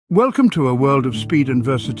Welcome to a world of speed and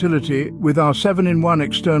versatility with our 7-in-1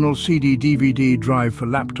 external CD-DVD drive for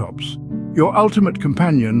laptops, your ultimate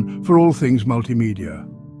companion for all things multimedia.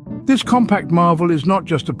 This compact marvel is not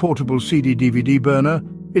just a portable CD-DVD burner,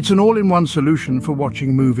 it's an all-in-one solution for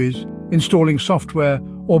watching movies, installing software,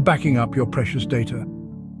 or backing up your precious data.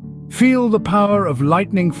 Feel the power of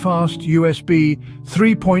lightning-fast USB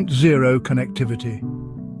 3.0 connectivity.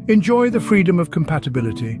 Enjoy the freedom of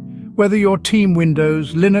compatibility, whether you're Team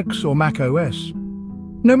Windows, Linux, or Mac OS.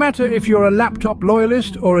 No matter if you're a laptop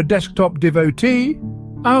loyalist or a desktop devotee,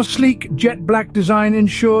 our sleek jet black design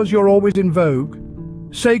ensures you're always in vogue.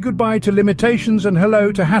 Say goodbye to limitations and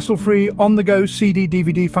hello to hassle-free, on-the-go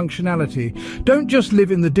CD-DVD functionality. Don't just live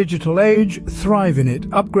in the digital age, thrive in it.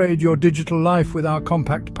 Upgrade your digital life with our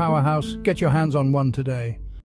compact powerhouse. Get your hands on one today.